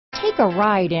Take a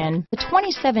ride in the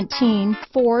 2017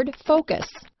 Ford Focus.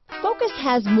 Focus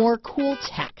has more cool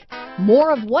tech, more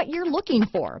of what you're looking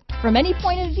for. From any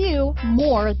point of view,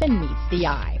 more than meets the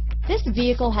eye. This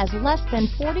vehicle has less than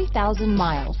 40,000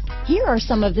 miles. Here are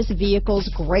some of this vehicle's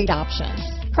great options: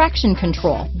 traction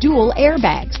control, dual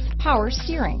airbags, power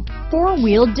steering,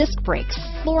 four-wheel disc brakes,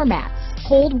 floor mats,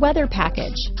 cold weather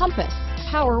package, compass,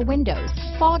 power windows,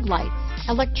 fog lights,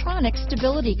 electronic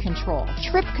stability control,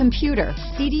 trip computer,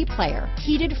 CD player,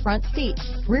 heated front seats,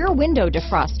 rear window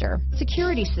defroster,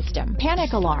 security system,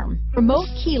 panic alarm, remote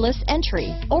keyless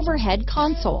entry, overhead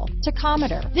console,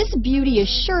 tachometer. This beauty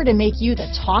is sure to make you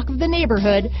the talk of the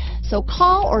neighborhood, so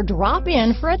call or drop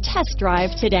in for a test drive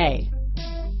today.